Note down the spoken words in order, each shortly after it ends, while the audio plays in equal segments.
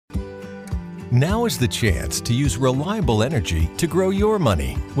Now is the chance to use reliable energy to grow your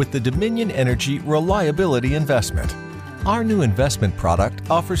money with the Dominion Energy Reliability Investment. Our new investment product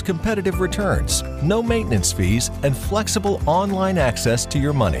offers competitive returns, no maintenance fees, and flexible online access to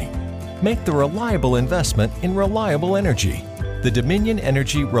your money. Make the reliable investment in reliable energy. The Dominion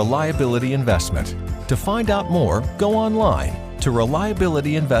Energy Reliability Investment. To find out more, go online to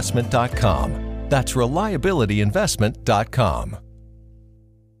reliabilityinvestment.com. That's reliabilityinvestment.com.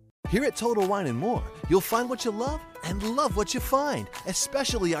 Here at Total Wine & More, you'll find what you love and love what you find,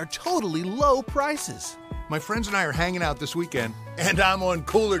 especially our totally low prices. My friends and I are hanging out this weekend, and I'm on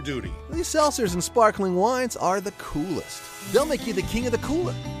cooler duty. These seltzers and sparkling wines are the coolest. They'll make you the king of the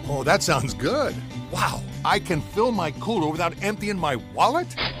cooler. Oh, that sounds good. Wow, I can fill my cooler without emptying my wallet?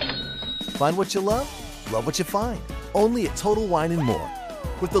 Find what you love what you find. Only at Total Wine & More.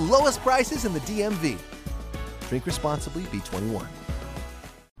 With the lowest prices in the DMV. Drink responsibly, B21.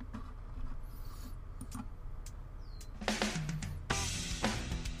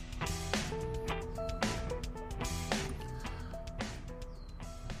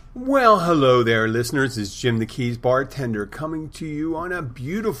 Well, hello there, listeners. It's Jim the Keys Bartender coming to you on a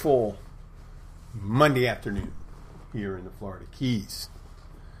beautiful Monday afternoon here in the Florida Keys.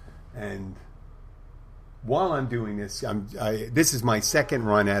 And while I'm doing this, this is my second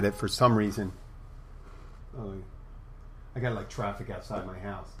run at it for some reason. I got like traffic outside my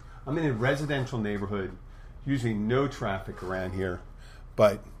house. I'm in a residential neighborhood, usually no traffic around here,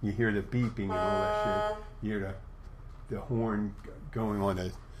 but you hear the beeping and all that shit. You hear the horn going on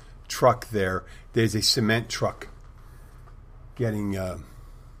a truck there. There's a cement truck dumping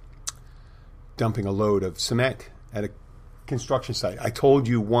a load of cement at a construction site. I told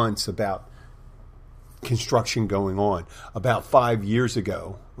you once about construction going on. About 5 years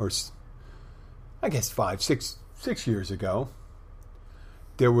ago, or I guess 6 years ago,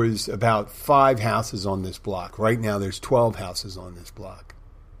 there was about 5 houses on this block. Right now there's 12 houses on this block.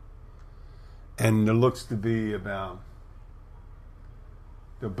 And there looks to be about,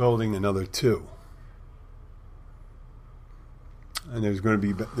 they're building another 2. And they're going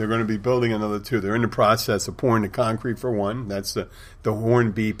to be building another 2. They're in the process of pouring the concrete for one. That's the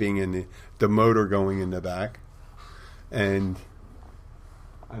horn beeping and the motor going in the back. And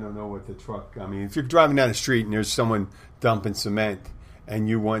I don't know what the truck, I mean, if you're driving down the street and there's someone dumping cement and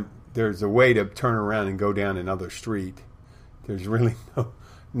there's a way to turn around and go down another street, there's really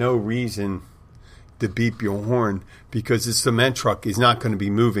no reason to beep your horn, because the cement truck is not going to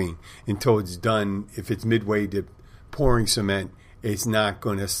be moving until it's done. If it's midway to pouring cement, it's not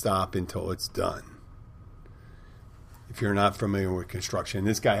going to stop until it's done. If you're not familiar with construction,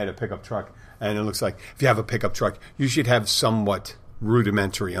 this guy had a pickup truck, and it looks like if you have a pickup truck, you should have somewhat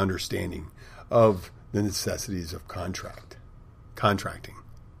rudimentary understanding of the necessities of contracting,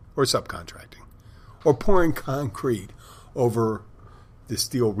 or subcontracting, or pouring concrete over the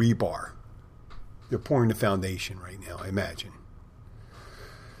steel rebar. They're pouring the foundation right now, I imagine.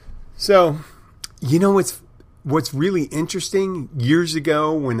 So, you know what's really interesting? Years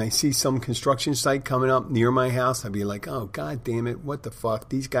ago, when I see some construction site coming up near my house, I'd be like, oh, God damn it, what the fuck?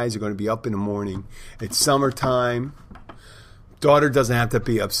 These guys are going to be up in the morning. It's summertime. Daughter doesn't have to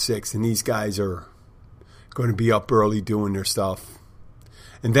be up 6, and these guys are going to be up early doing their stuff.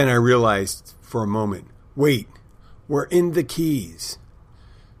 And then I realized for a moment, wait, we're in the Keys.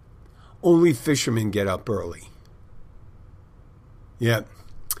 Only fishermen get up early. Yep.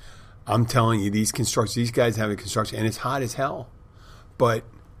 I'm telling you, these guys have a construction, and it's hot as hell. But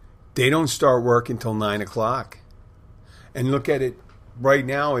they don't start work until 9 o'clock. And look at it right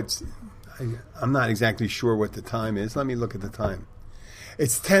now. I'm not exactly sure what the time is. Let me look at the time.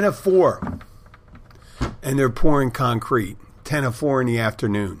 It's 10:04, and they're pouring concrete. 10:04 in the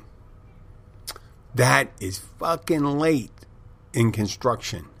afternoon. That is fucking late in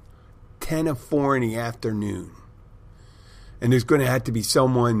construction. 10:04 in the afternoon. And there's going to have to be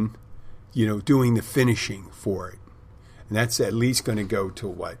someone, doing the finishing for it. And that's at least going to go to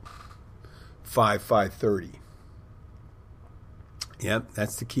what? 5:30. Yep,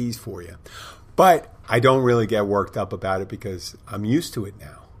 that's the Keys for you. But I don't really get worked up about it because I'm used to it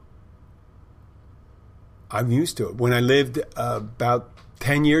now. I'm used to it. When I lived about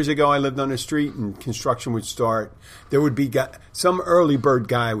 10 years ago, I lived on the street and construction would start. There would be some early bird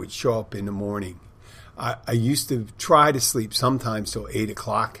guy would show up in the morning. I used to try to sleep sometimes till 8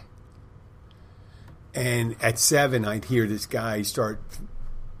 o'clock. And at 7, I'd hear this guy start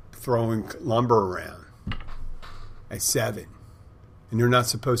throwing lumber around at 7. And they're not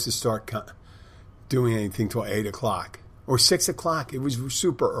supposed to start doing anything till 8 o'clock or 6 o'clock. It was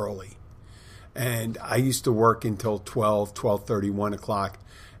super early. And I used to work until 12:30, 1 o'clock.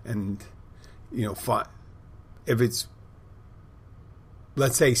 And if it's,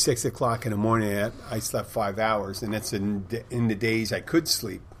 let's say 6 o'clock in the morning, I slept 5 hours, and that's in the days I could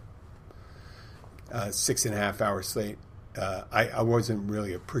sleep 6.5 hours sleep. I wasn't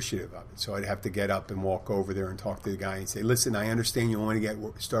really appreciative of it, so I'd have to get up and walk over there and talk to the guy and say, listen, I understand you want to get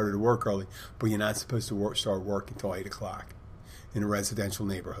started to work early, but you're not supposed to start work until 8 o'clock in a residential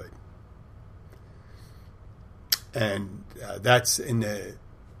neighborhood. And that's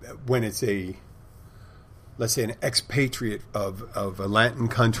when it's let's say an expatriate of a Latin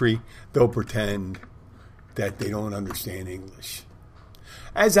country, they'll pretend that they don't understand English.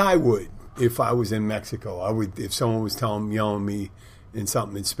 As I would if I was in Mexico. If someone was yelling me in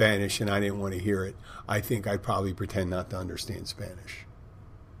something in Spanish and I didn't want to hear it, I think I'd probably pretend not to understand Spanish.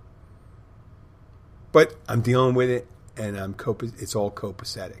 But I'm dealing with it, and it's all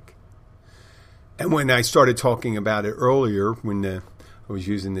copacetic. And when I started talking about it earlier, when I was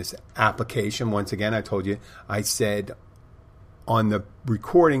using this application, once again, I told you, I said on the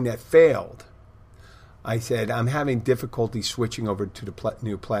recording that failed, I said, I'm having difficulty switching over to the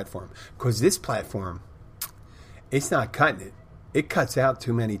new platform. Because this platform, it's not cutting it. It cuts out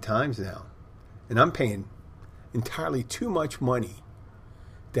too many times now. And I'm paying entirely too much money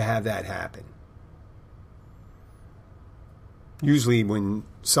to have that happen. Usually when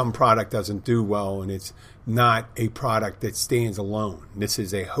some product doesn't do well and it's not a product that stands alone. This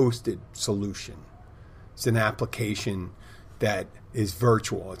is a hosted solution. It's an application that is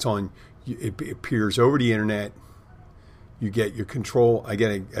virtual. It appears over the internet. You get your control. I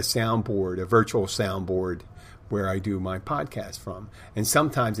get a soundboard, a virtual soundboard where I do my podcast from. And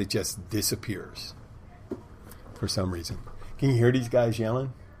sometimes it just disappears for some reason. Can you hear these guys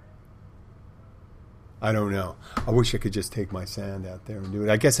yelling? I don't know. I wish I could just take my sound out there and do it.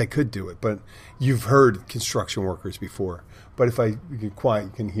 I guess I could do it, but you've heard construction workers before. But if I get quiet,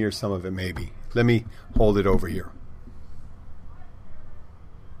 you can hear some of it maybe. Let me hold it over here.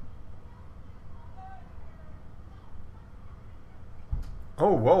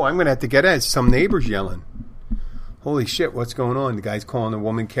 Oh, whoa, I'm going to have to get at some neighbors yelling. Holy shit, what's going on? The guy's calling the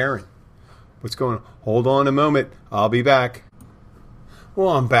woman Karen. What's going on? Hold on a moment. I'll be back. Well,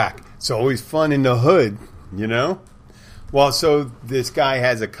 I'm back. It's always fun in the hood, you know? Well, so this guy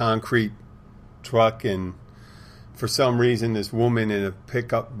has a concrete truck, and for some reason this woman in a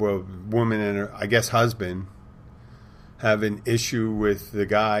pickup, woman and her, I guess, husband have an issue with the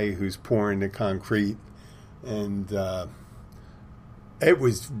guy who's pouring the concrete, and it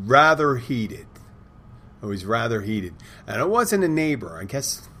was rather heated. And it wasn't a neighbor. I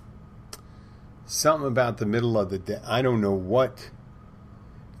guess something about the middle of the day. I don't know what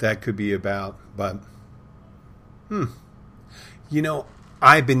that could be about, but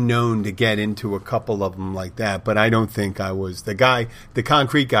I've been known to get into a couple of them like that, but I don't think I was the guy. The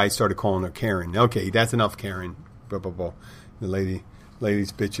concrete guy started calling her Karen. Okay, that's enough, Karen. Blah, blah, blah. The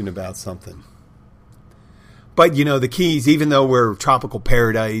lady's bitching about something. But the Keys, even though we're tropical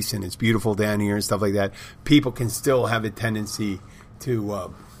paradise and it's beautiful down here and stuff like that, people can still have a tendency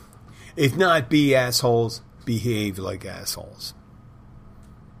to, if not be assholes, behave like assholes.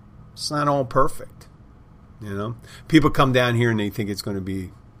 It's not all perfect, People come down here and they think it's going to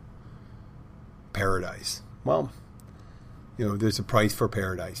be paradise. Well, there's a price for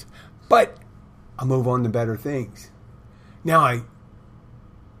paradise. But I'll move on to better things. Now,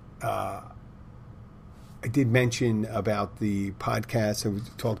 I did mention about the podcast. I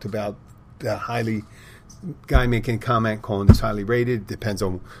talked about the guy making a comment calling this highly rated. Depends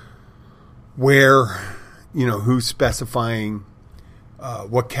on where, who's specifying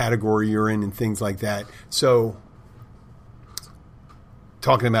what category you're in and things like that. So,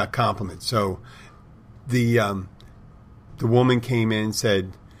 talking about compliments. So, the woman came in and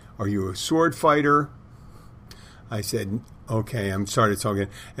said, "Are you a sword fighter?" I said, "Okay." I started talking,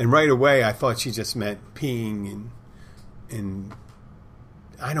 and right away I thought she just meant peeing and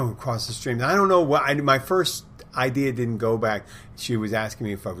I don't cross the stream. I don't know what. My first idea didn't go back. She was asking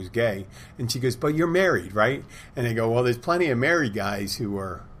me if I was gay, and she goes, "But you're married, right?" And I go, "Well, there's plenty of married guys who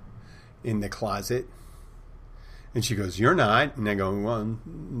are in the closet." And she goes, "You're not." And I go,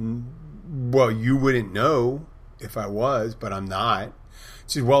 "Well, you wouldn't know if I was, but I'm not."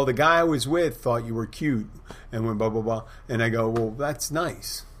 She said, "Well, the guy I was with thought you were cute," and went blah blah blah. And I go, "Well, that's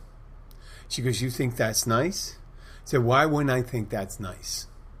nice." She goes, "You think that's nice?" I said, "Why wouldn't I think that's nice?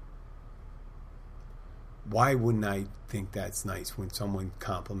 Why wouldn't I think that's nice when someone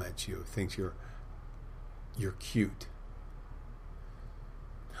compliments you, thinks you're cute?"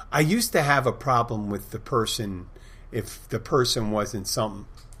 I used to have a problem with the person if the person wasn't someone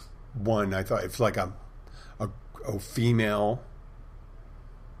I thought, if like a female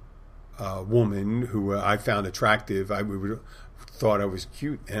woman who I found attractive, thought I was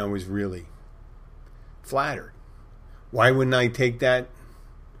cute, and I was really flattered. Why wouldn't I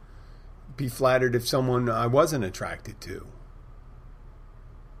be flattered if someone I wasn't attracted to?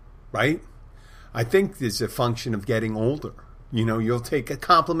 Right? I think this is a function of getting older. You'll take a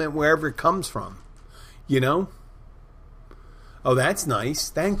compliment wherever it comes from. Oh, that's nice.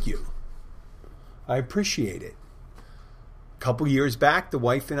 Thank you. I appreciate it. A couple years back, the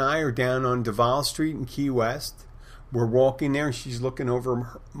wife and I are down on Duval Street in Key West. We're walking there, and she's looking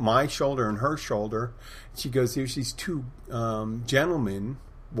over my shoulder and her shoulder. She goes, there's these two gentlemen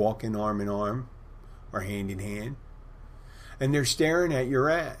walking arm in arm or hand in hand, and they're staring at your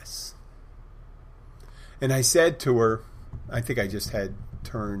ass. And I said to her, I think I just had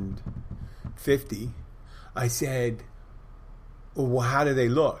turned 50. I said, well, how do they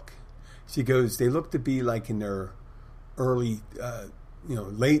look? She goes, they look to be like in their early,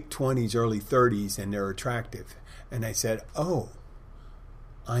 late 20s, early 30s, and they're attractive. And I said, oh,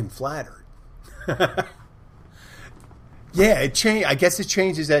 I'm flattered. Yeah, I guess it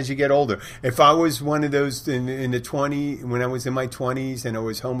changes as you get older. If I was one of those in the 20s, when I was in my 20s and I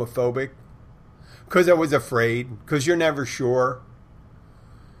was homophobic, because I was afraid, because you're never sure.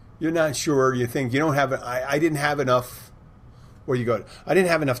 You're not sure. You think you don't have I didn't have enough. Where you go? I didn't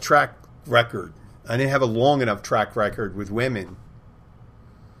have enough track record. I didn't have a long enough track record with women.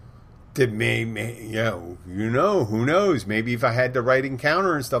 Who knows? Maybe if I had the right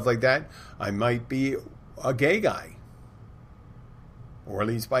encounter and stuff like that, I might be a gay guy, or at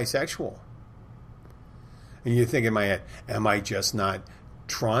least bisexual. And you think in my head, am I just not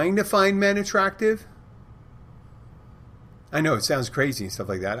trying to find men attractive? I know it sounds crazy and stuff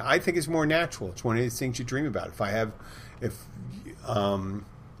like that. I think it's more natural. It's one of those things you dream about.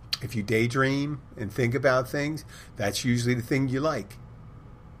 If you daydream and think about things, that's usually the thing you like.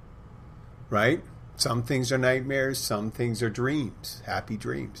 Right? Some things are nightmares, some things are dreams, happy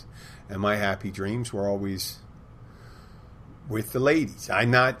dreams. And my happy dreams were always with the ladies. I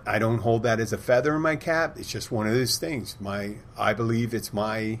don't hold that as a feather in my cap. It's just one of those things. I believe it's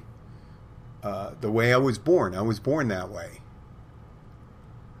the way I was born. I was born that way.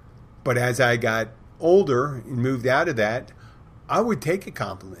 But as I got older and moved out of that, I would take a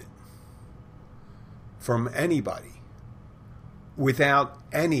compliment from anybody without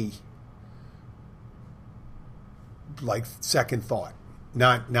any second thought.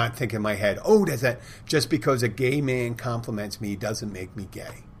 Not think in my head, oh, does that just because a gay man compliments me doesn't make me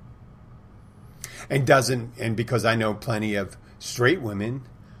gay. And because I know plenty of straight women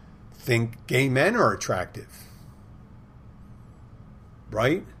think gay men are attractive.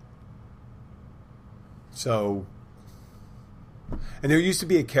 Right? So, and there used to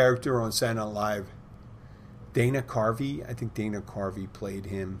be a character on Saturday Night Live, Dana Carvey. I think Dana Carvey played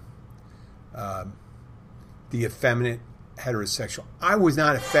him. The effeminate heterosexual. I was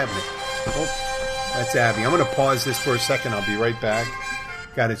not effeminate. Oh, that's Abby. I'm going to pause this for a second. I'll be right back.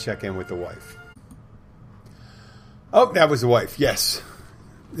 Got to check in with the wife. Oh, that was the wife. Yes.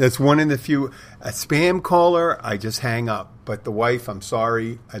 That's one in the few. A spam caller, I just hang up. But the wife, I'm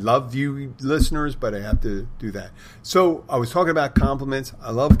sorry. I love you listeners, but I have to do that. So I was talking about compliments.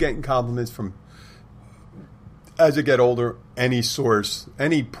 I love getting compliments from, as I get older, any source,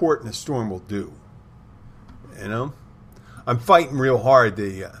 any port in a storm will do. I'm fighting real hard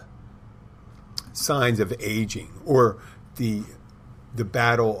the signs of aging, or the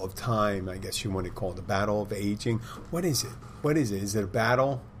battle of time, I guess you want to call it, the battle of aging. What is it? Is it a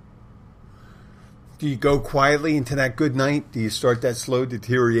battle? Do you go quietly into that good night? Do you start that slow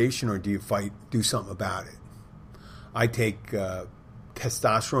deterioration, or do you do something about it? I take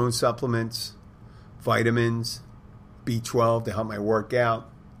testosterone supplements, vitamins, B12 to help my workout.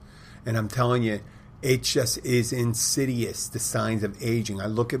 And I'm telling you, it just is insidious, the signs of aging. I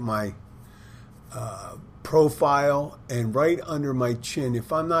look at my profile, and right under my chin,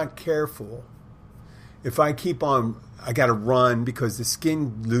 if I'm not careful, if I keep on, I got to run because the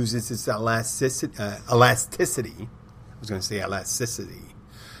skin loses its elasticity. I was going to say elasticity.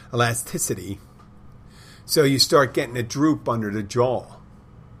 So you start getting a droop under the jaw,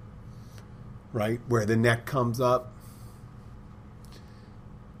 right, where the neck comes up.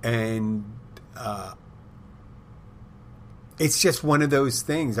 And it's just one of those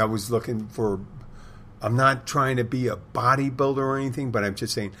things. I was looking for, I'm not trying to be a bodybuilder or anything, but I'm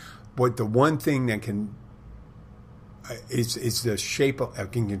just saying, what the one thing that can, is the shape I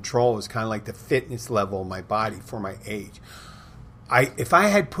can control is kind of like the fitness level of my body for my age. If I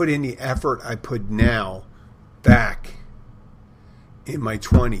had put in the effort I put now back in my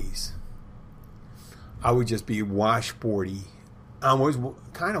 20s, I would just be washboardy I was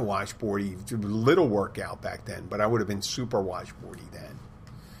kind of washboardy, little workout back then, but I would have been super washboardy then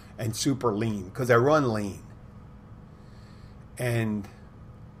and super lean because I run lean. And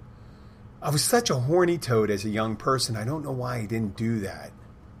I was such a horny toad as a young person. I don't know why I didn't do that.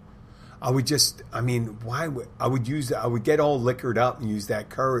 I would get all liquored up and use that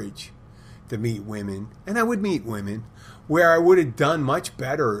courage to meet women. And I would meet women where I would have done much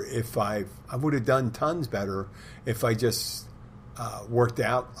better if I would have done tons better if I just worked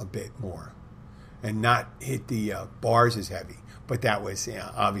out a bit more and not hit the bars as heavy. But that was,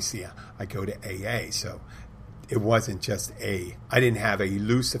 obviously, I go to AA, so it wasn't just I didn't have a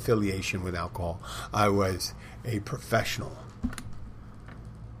loose affiliation with alcohol. I was a professional.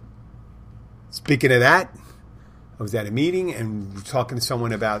 Speaking of that, I was at a meeting and talking to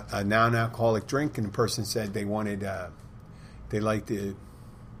someone about a non-alcoholic drink, and the person said they liked an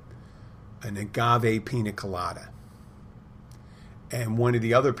agave pina colada. And one of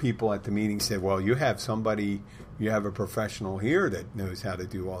the other people at the meeting said, well, you have a professional here that knows how to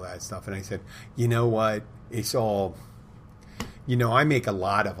do all that stuff. And I said, you know what? It's all, I make a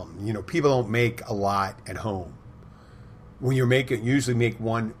lot of them. People don't make a lot at home. When you're usually make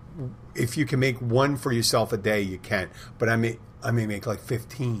one. If you can make one for yourself a day, you can. But I may make like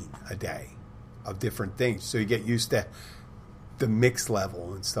 15 a day of different things. So you get used to the mix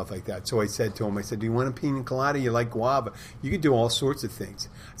level and stuff like that. So I said to him, do you want a pina colada? You like guava? You could do all sorts of things.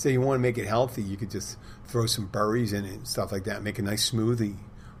 I said, you want to make it healthy? You could just throw some berries in it and stuff like that. Make a nice smoothie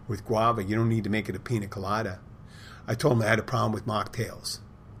with guava. You don't need to make it a pina colada. I told him I had a problem with mocktails.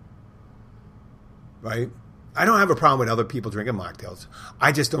 Right? I don't have a problem with other people drinking mocktails.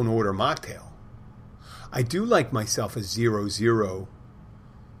 I just don't order a mocktail. I do like myself a 0.0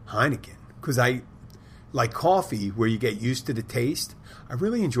 Heineken because I like coffee where you get used to the taste. I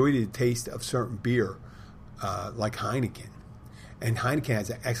really enjoy the taste of certain beer like Heineken. And Heineken has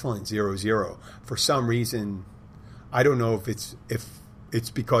an excellent 0.0. For some reason, I don't know if it's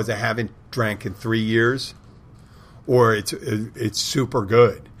because I haven't drank in 3 years or it's super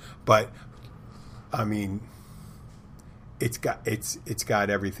good. But I mean, it's got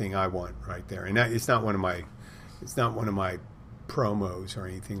everything I want right there, and it's not one of my promos or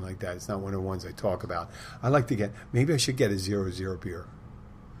anything like that. It's not one of the ones I talk about. Maybe I should get a 0.0 beer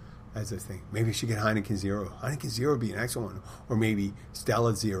as a thing. Maybe I should get Heineken Zero. Heineken Zero would be an excellent one, or maybe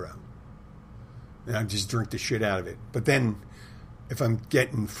Stella Zero, and I just drink the shit out of it. But then, if I'm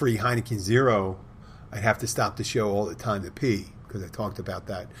getting free Heineken Zero, I'd have to stop the show all the time to pee because I talked about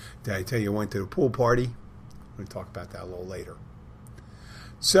that. Did I tell you I went to the pool party? I'm going to talk about that a little later.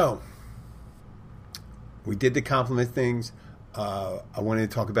 So, we did the compliment things. I wanted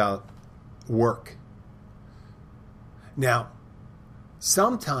to talk about work. Now,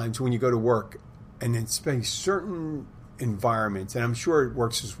 sometimes when you go to work, and in certain environments, and I'm sure it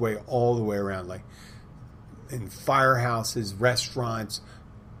works this way all the way around, like in firehouses, restaurants,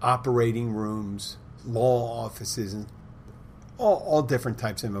 operating rooms, law offices, and all different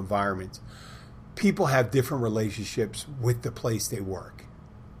types of environments. People have different relationships with the place they work,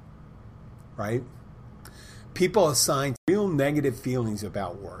 right? People assign real negative feelings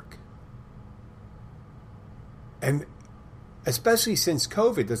about work. And especially since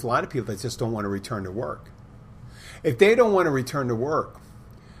COVID, there's a lot of people that just don't want to return to work. If they don't want to return to work,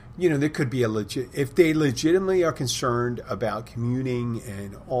 there could be if they legitimately are concerned about commuting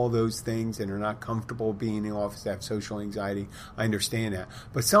and all those things and are not comfortable being in the office, have social anxiety, I understand that.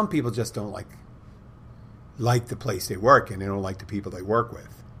 But some people just don't like the place they work and they don't like the people they work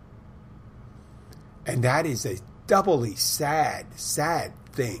with. And that is a doubly sad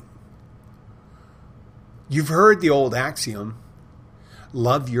thing. You've heard the old axiom,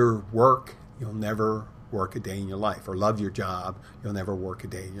 love your work, you'll never work a day in your life. Or love your job, you'll never work a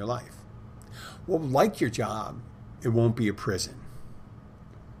day in your life. Well, like your job, it won't be a prison.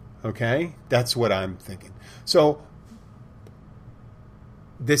 Okay? That's what I'm thinking. So,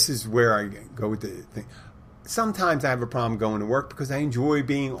 this is where I go with the thing. Sometimes I have a problem going to work because I enjoy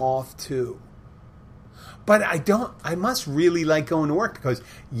being off too. But I must really like going to work because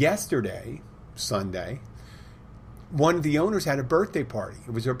yesterday, Sunday, one of the owners had a birthday party.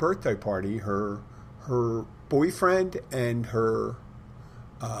 It was her birthday party. Her boyfriend and her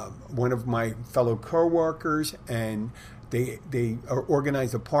one of my fellow coworkers, and they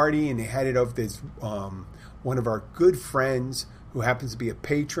organized a party, and they had it of this one of our good friends who happens to be a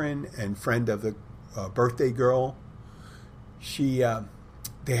patron and friend of the birthday girl. She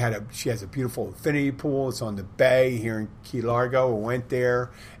has a beautiful infinity pool. It's on the bay here in Key Largo. I went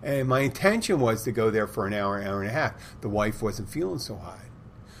there, and my intention was to go there for an hour and a half. The wife wasn't feeling so hot.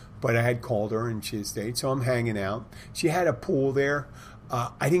 But I had called her and she stayed, so I'm hanging out. She had a pool there.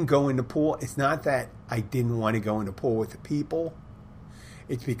 I didn't go in the pool. It's not that I didn't want to go in the pool with the people.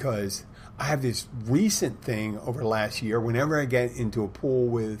 It's because I have this recent thing over the last year. Whenever I get into a pool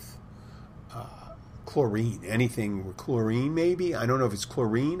with chlorine, anything with chlorine maybe, I don't know if it's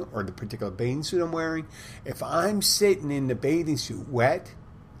chlorine or the particular bathing suit I'm wearing. If I'm sitting in the bathing suit wet,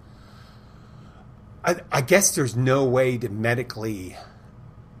 I guess there's no way to medically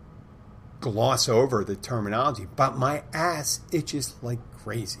gloss over the terminology, but my ass itches like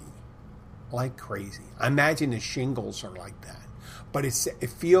crazy. Like crazy. I imagine the shingles are like that. But it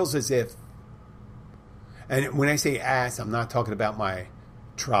feels as if, and when I say ass, I'm not talking about my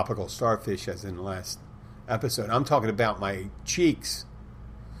tropical starfish as in the last episode. I'm talking about my cheeks.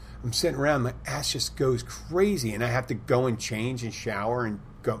 I'm sitting around, my ass just goes crazy, and I have to go and change and shower and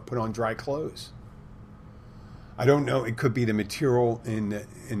go put on dry clothes. I don't know. It could be the material in the.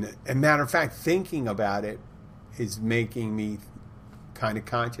 As a matter of fact, thinking about it is making me kind of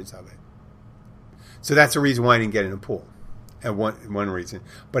conscious of it. So that's the reason why I didn't get in a pool. At one reason.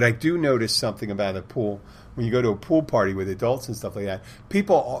 But I do notice something about a pool. When you go to a pool party with adults and stuff like that,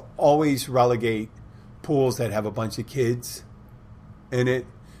 people always relegate pools that have a bunch of kids in it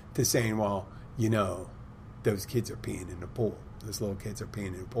to saying, well, those kids are peeing in the pool. Those little kids are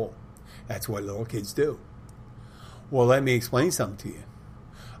peeing in the pool. That's what little kids do. Well, let me explain something to you.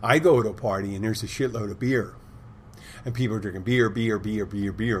 I go to a party and there's a shitload of beer. And people are drinking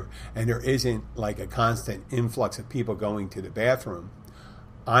beer. And there isn't like a constant influx of people going to the bathroom.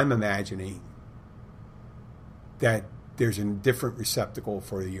 I'm imagining that there's a different receptacle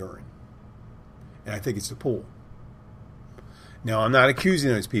for the urine. And I think it's the pool. Now, I'm not accusing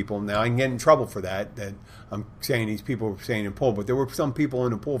those people. Now, I can get in trouble for that I'm saying these people were staying in the pool. But there were some people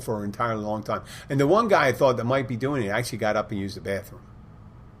in the pool for an entirely long time. And the one guy I thought that might be doing it actually got up and used the bathroom.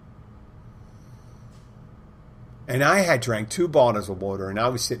 And I had drank 2 bottles of water, and I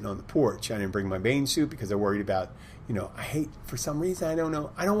was sitting on the porch. I didn't bring my bathing suit because I worried about, I hate, for some reason, I don't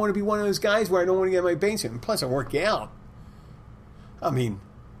know. I don't want to be one of those guys where I don't want to get my bathing suit. And plus, I work out. I mean,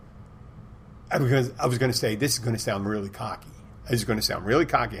 I was going to say, this is going to sound really cocky. This is going to sound really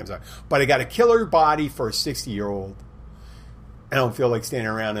cocky. I'm sorry. But I got a killer body for a 60-year-old. I don't feel like standing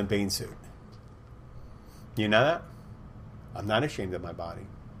around in a bathing suit. You know that? I'm not ashamed of my body.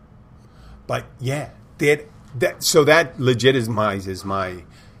 But, yeah, so that legitimizes my.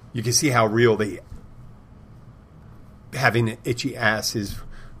 You can see how real the having an itchy ass is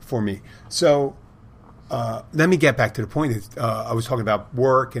for me. So let me get back to the point that I was talking about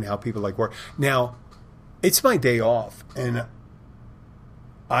work and how people like work. Now, it's my day off, and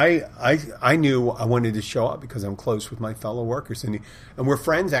I knew I wanted to show up because I'm close with my fellow workers, and we're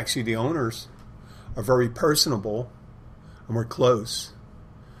friends. Actually, the owners are very personable, and we're close.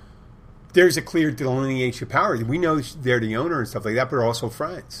 There's a clear delineation of power. We know they're the owner and stuff like that, but they're also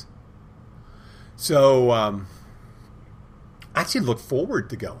friends. So I actually look forward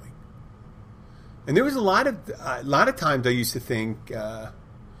to going. And there was a lot of times I used to think, well,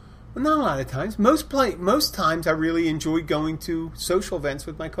 not a lot of times. Most times I really enjoyed going to social events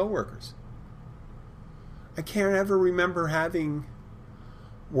with my coworkers. I can't ever remember having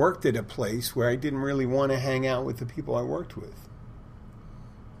worked at a place where I didn't really want to hang out with the people I worked with.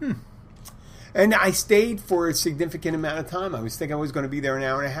 And I stayed for a significant amount of time. I was thinking I was going to be there an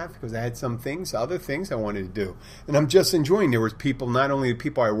hour and a half because I had other things I wanted to do. And I'm just enjoying. There was people, not only the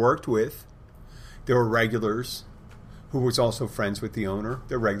people I worked with, there were regulars who was also friends with the owner.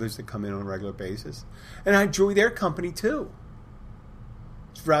 They're regulars that come in on a regular basis. And I enjoy their company too.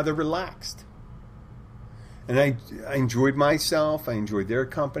 It's rather relaxed. And I enjoyed myself. I enjoyed their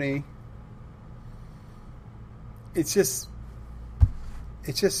company. It just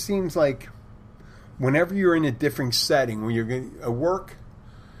seems like whenever you're in a different setting, when you're going to work,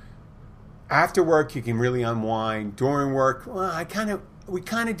 after work you can really unwind. During work, well, we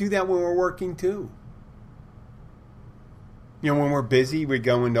kind of do that when we're working too. When we're busy, we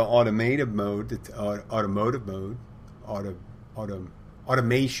go into automation mode,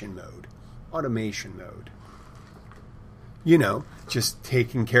 just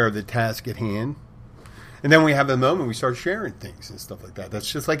taking care of the task at hand. And then we have a moment we start sharing things and stuff like that.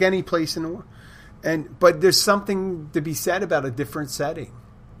 That's just like any place in the world. But there's something to be said about a different setting.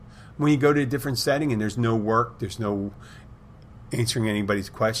 When you go to a different setting and there's no work, there's no answering anybody's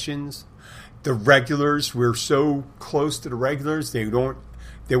questions. The regulars, we're so close to the regulars.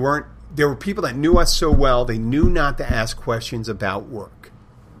 There were people that knew us so well, they knew not to ask questions about work.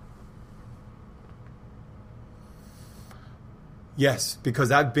 Yes,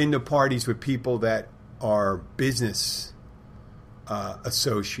 because I've been to parties with people that are business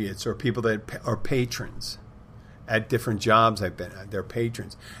associates or people that are patrons at different jobs I've been at. They're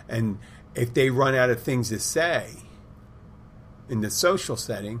patrons. And if they run out of things to say in the social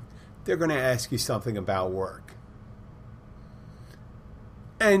setting, they're going to ask you something about work.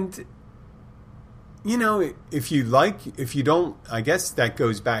 And, you know, if you don't, I guess that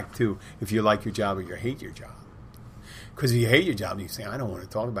goes back to if you like your job or you hate your job. Because if you hate your job, you say, I don't want to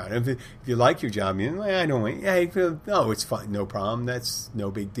talk about it. If you like your job, you know, I don't want, no, it's fine, no problem. That's no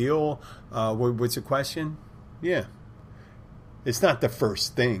big deal. What's the question? Yeah. It's not the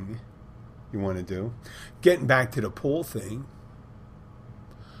first thing you want to do. Getting back to the pool thing,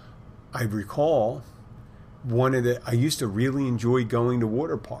 I recall I used to really enjoy going to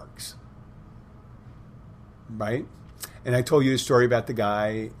water parks. Right? And I told you the story about the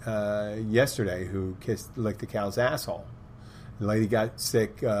guy yesterday who licked the cow's asshole. The lady got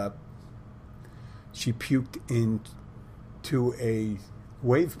sick. She puked into a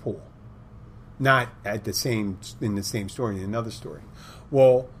wave pool. Not in the same story, in another story.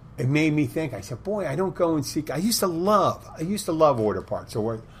 Well, it made me think. I said, boy, I don't go and seek. I used to love water parks.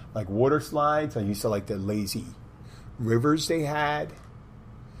 So like water slides. I used to like the lazy rivers they had.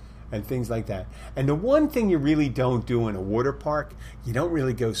 And things like that. And the one thing you really don't do in a water park, you don't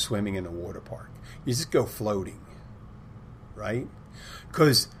really go swimming in a water park. You just go floating. Right?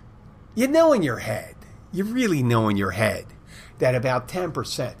 Because you know in your head, you really know in your head that about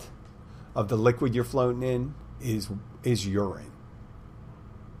 10% of the liquid you're floating in is urine.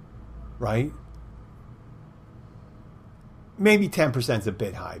 Right? Maybe 10% is a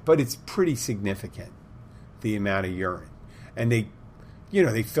bit high, but it's pretty significant, the amount of urine. And they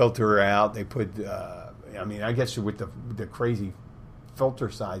filter out. They put, I guess with the crazy filter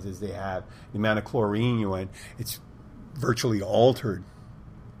sizes they have, the amount of chlorine you in, it's virtually altered.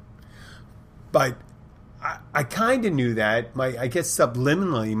 But I kind of knew that. I guess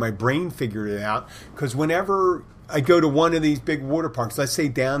subliminally, my brain figured it out. Because whenever I go to one of these big water parks, let's say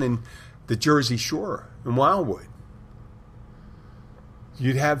down in the Jersey Shore in Wildwood,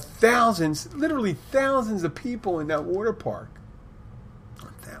 you'd have literally thousands of people in that water park.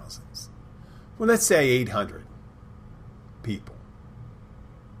 Thousands. Well, let's say 800 people.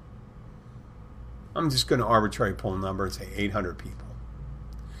 I'm just going to arbitrarily pull a number and say 800 people.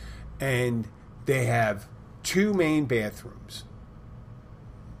 And they have 2 main bathrooms.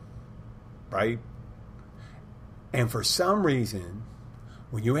 Right? And for some reason,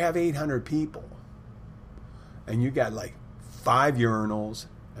 when you have 800 people and you got like 5 urinals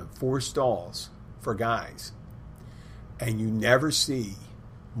and 4 stalls for guys, and you never see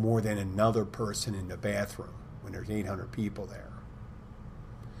more than another person in the bathroom when there's 800 people there,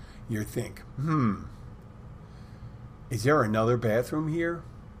 you think, is there another bathroom here?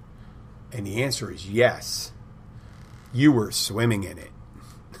 And the answer is yes. You were swimming in it.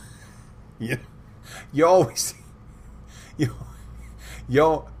 You always,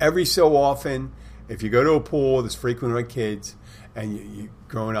 every so often, if you go to a pool that's frequented by kids, and you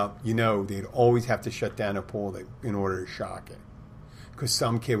growing up, they'd always have to shut down a pool in order to shock it. Because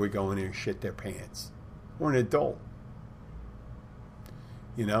some kid would go in there and shit their pants. Or an adult.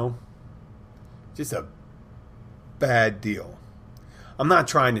 Just a bad deal. I'm not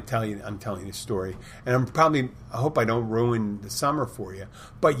trying to tell you, I'm telling you the story. And I hope I don't ruin the summer for you.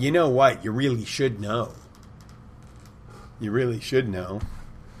 But you know what? You really should know. You really should know.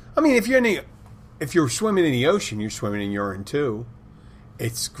 I mean, if you're swimming in the ocean, you're swimming in urine too.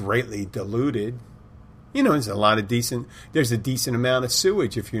 It's greatly diluted. There's a decent amount of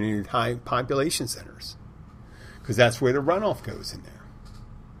sewage if you're in high population centers. Because that's where the runoff goes in there.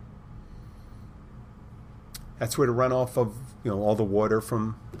 That's where the runoff of, all the water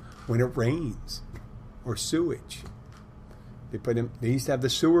from when it rains or sewage. They used to have the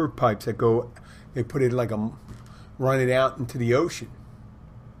sewer pipes that they put it run it out into the ocean.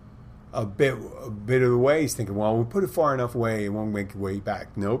 A bit of the way. He's thinking, well, we'll put it far enough away, it won't make its way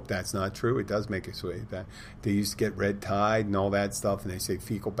back. Nope, that's not true. It does make its way back. They used to get red tide and all that stuff, and they say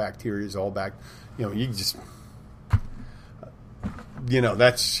fecal bacteria is all back.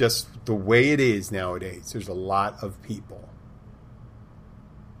 That's just the way it is nowadays. There's a lot of people.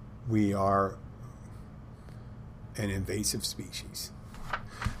 We are an invasive species.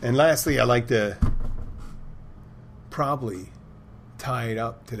 And lastly, I like to probably tie it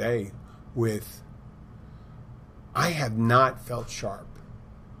up today with, I have not felt sharp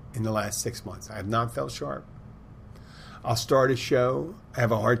in the last 6 months. I have not felt sharp. I'll start a show. I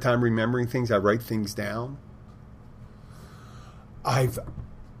have a hard time remembering things. I write things down.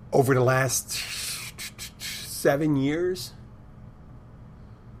 Over the last 7 years,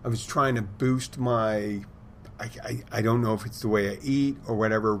 I was trying to boost my I don't know if it's the way I eat or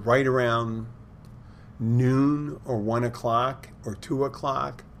whatever. Right around noon or 1 o'clock or 2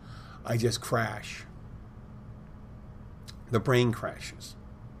 o'clock, I just crash. The brain crashes.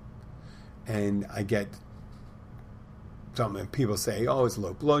 And I get something. People say, oh, it's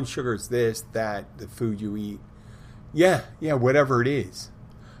low blood sugar, it's this, that, the food you eat. Yeah, whatever it is.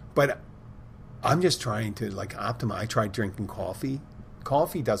 But I'm just trying to like optimize. I tried drinking coffee.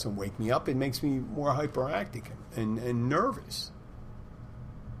 Coffee doesn't wake me up. It makes me more hyperactive and nervous.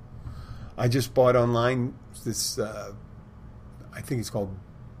 I just bought online this, I think it's called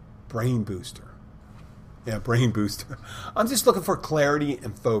Brain Booster. Yeah, Brain Booster. I'm just looking for clarity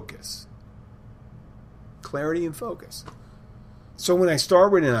and focus. Clarity and focus. So when I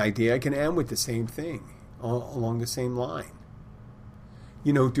start with an idea, I can end with the same thing, along the same line.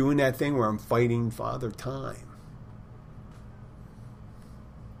 You know, doing that thing where I'm fighting Father Time.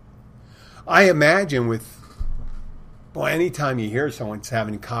 I imagine anytime you hear someone's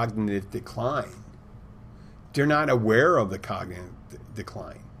having cognitive decline, they're not aware of the cognitive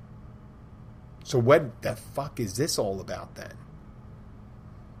decline. So what the fuck is this all about then?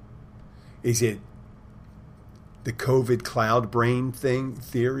 Is it the COVID cloud brain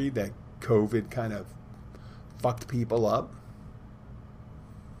theory that COVID kind of fucked people up?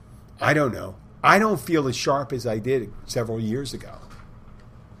 I don't know. I don't feel as sharp as I did several years ago.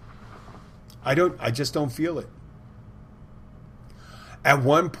 I just don't feel it. At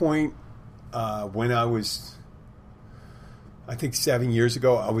one point, when I was, I think 7 years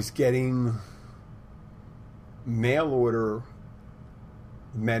ago, I was getting mail order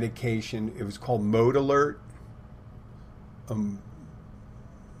medication. It was called Modalert,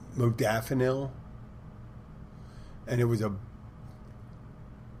 modafinil, and it wasn't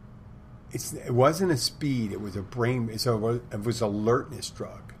a speed. It was a brain. So it was alertness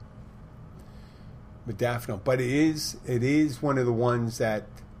drug. Modafinil, but it is one of the ones that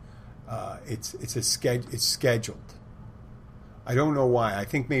it's scheduled. I don't know why. I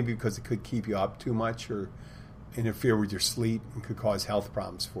think maybe because it could keep you up too much or interfere with your sleep and could cause health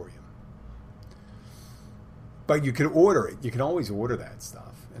problems for you. But you can order it. You can always order that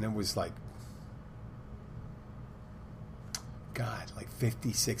stuff. And it was like, God, like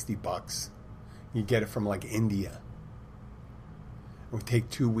 $50-$60. You get it from like India. It would take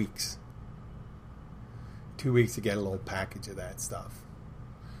 2 weeks. 2 weeks to get a little package of that stuff.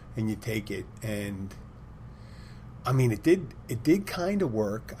 And you take it, and I mean, it did kind of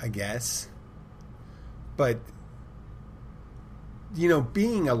work, I guess. But, you know,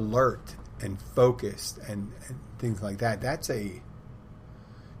 being alert and focused and things like that, that's an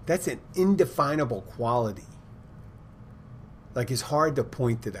indefinable quality. Like, it's hard to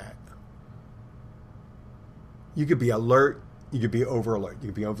point to that. You could be alert, you could be over alert, you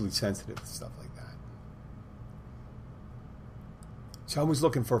could be overly sensitive and stuff like that. So I was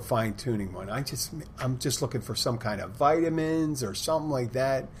looking for a fine-tuning one. I'm just looking for some kind of vitamins or something like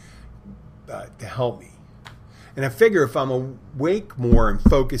that to help me. And I figure if I'm awake more and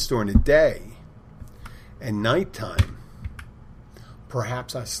focused during the day and nighttime,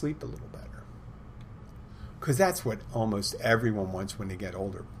 perhaps I sleep a little better. Because that's what almost everyone wants when they get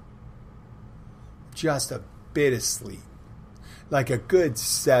older. Just a bit of sleep. Like a good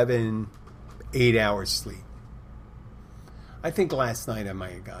 7-8 hours sleep. I think last night I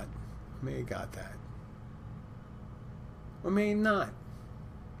may have got that. Or may not.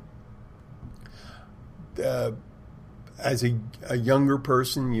 As a younger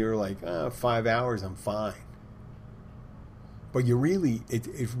person, you're like, 5 hours, I'm fine. But it really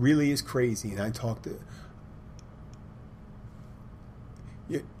is crazy. And I talk to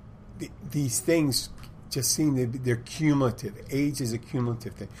these things just seem to be, they're cumulative. Age is a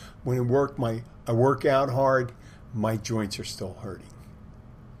cumulative thing. When I work out hard, my joints are still hurting.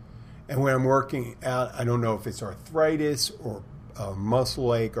 And when I'm working out, I don't know if it's arthritis or a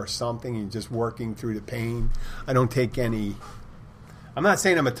muscle ache or something, and just working through the pain. I don't take any, I'm not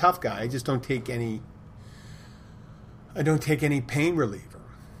saying I'm a tough guy, I just don't take any pain reliever.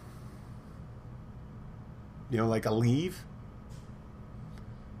 You know, like a leave.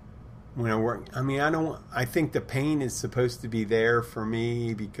 When I work, I think the pain is supposed to be there for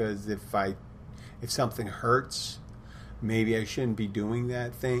me because if something hurts, maybe I shouldn't be doing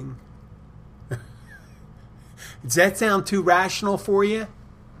that thing. Does that sound too rational for you?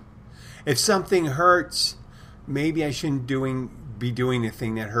 If something hurts, maybe I shouldn't be doing the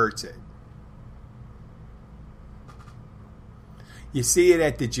thing that hurts it. You see it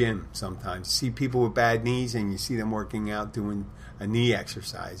at the gym sometimes. You see people with bad knees and you see them working out doing a knee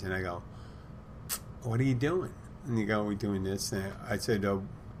exercise. And I go, what are you doing? And you go, we're doing this. And I said,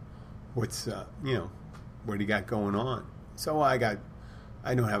 what's what do you got going on? So I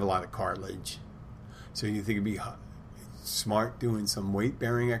don't have a lot of cartilage. So you think it'd be smart doing some weight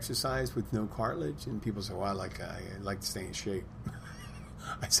bearing exercise with no cartilage? And people say, well, I like to stay in shape.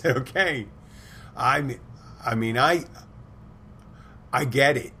 I said, okay. I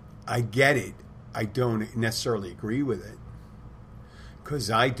get it. I don't necessarily agree with it, because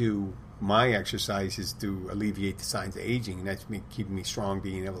my exercises to alleviate the signs of aging, and that's me keeping me strong,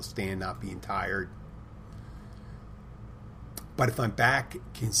 being able to stand, not being tired. But if my back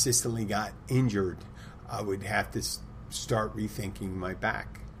consistently got injured, I would have to start rethinking my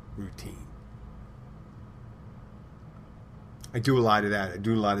back routine. I do a lot of that. I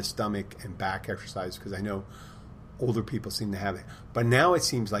do a lot of stomach and back exercise because I know older people seem to have it. But now it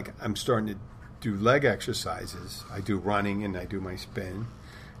seems like I'm starting to do leg exercises. I do running and I do my spin.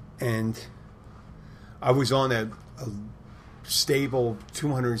 And I was on a stable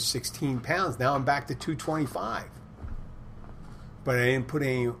 216 pounds. Now I'm back to 225. But I didn't put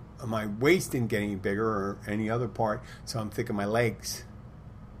any, my waist didn't get any bigger or any other part. So I'm thinking my legs.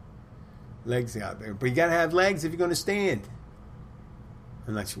 Legs got bigger. But you got to have legs if you're going to stand.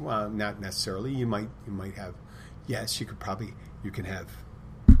 Unless, well, not necessarily. You might have, yes, you can have,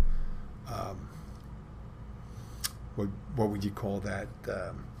 what would you call that?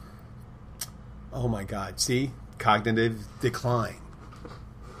 Oh my God, see? Cognitive decline.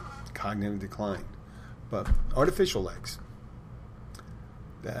 But artificial legs.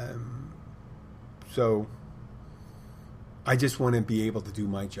 So I just want to be able to do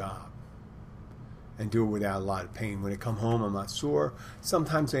my job and do it without a lot of pain. When I come home, I'm not sore.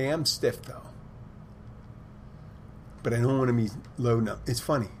 Sometimes I am stiff, though. But I don't want to be loading up. It's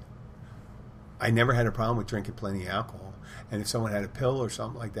funny. I never had a problem with drinking plenty of alcohol. And if someone had a pill or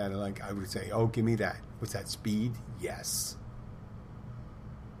something like that, I would say, oh, give me that. What's that, speed? Yes.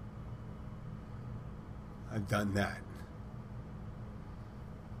 I've done that.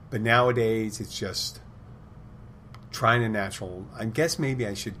 But nowadays, it's just trying a natural. I guess maybe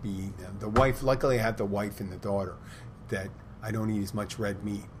I should be the wife. Luckily, I have the wife and the daughter that I don't eat as much red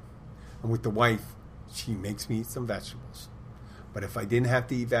meat. And with the wife, she makes me eat some vegetables. But if I didn't have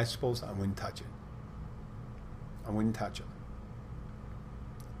to eat vegetables, I wouldn't touch it. I'm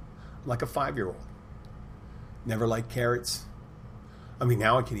like a 5-year-old. Never liked carrots. I mean,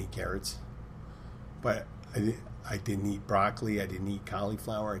 now I can eat carrots. But I didn't eat broccoli. I didn't eat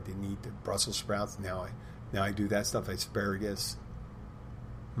cauliflower. I didn't eat the Brussels sprouts. Now I do that stuff. Asparagus.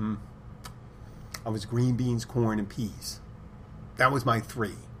 I was green beans, corn, and peas. That was my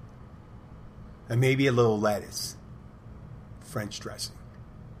 3. And maybe a little lettuce. French dressing.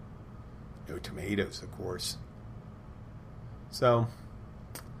 No tomatoes, of course. So,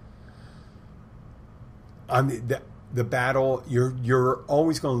 the battle, you're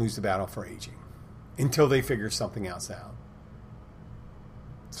always going to lose the battle for aging until they figure something else out.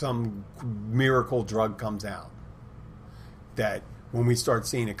 Some miracle drug comes out that when we start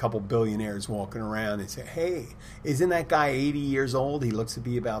seeing a couple billionaires walking around and say, hey, isn't that guy 80 years old? He looks to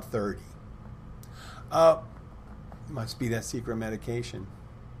be about 30. Must be that secret medication.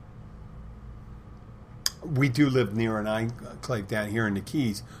 We do live near an enclave down here in the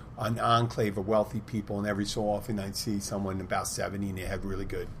Keys, an enclave of wealthy people, and every so often I'd see someone about 70 and they have really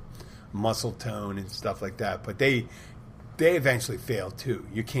good muscle tone and stuff like that. But they eventually fail too.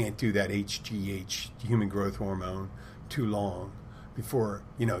 You can't do that HGH, human growth hormone, too long before,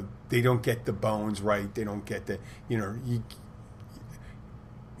 they don't get the bones right. They don't get you're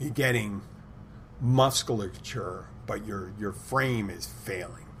getting musculature, but your frame is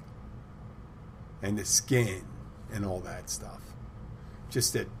failing. And the skin and all that stuff.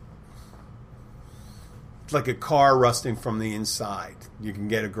 Just that it's like a car rusting from the inside. You can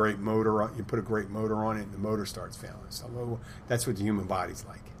get a great motor on, you put a great motor on it and the motor starts failing. So that's what the human body's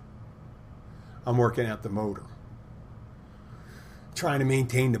like. I'm working out the motor. Trying to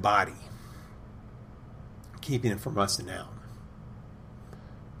maintain the body. Keeping it from rusting out.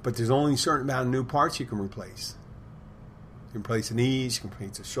 But there's only a certain amount of new parts you can replace. You can replace the knees, you can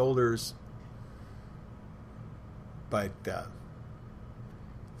replace the shoulders. But,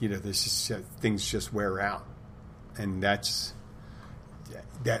 there's just things just wear out. And that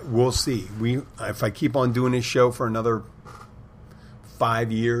we'll see. If I keep on doing this show for another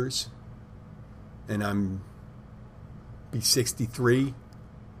 5 years and I'm be 63,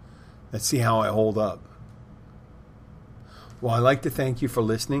 let's see how I hold up. Well, I'd like to thank you for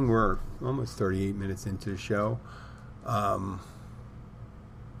listening. We're almost 38 minutes into the show.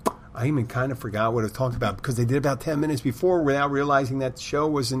 I even kind of forgot what I talked about because they did about 10 minutes before without realizing that the show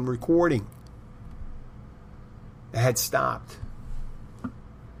wasn't recording. It had stopped.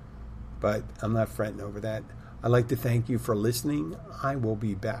 But I'm not fretting over that. I'd like to thank you for listening. I will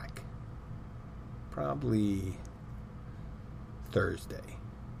be back probably Thursday.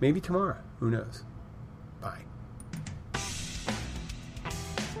 Maybe tomorrow. Who knows? Bye.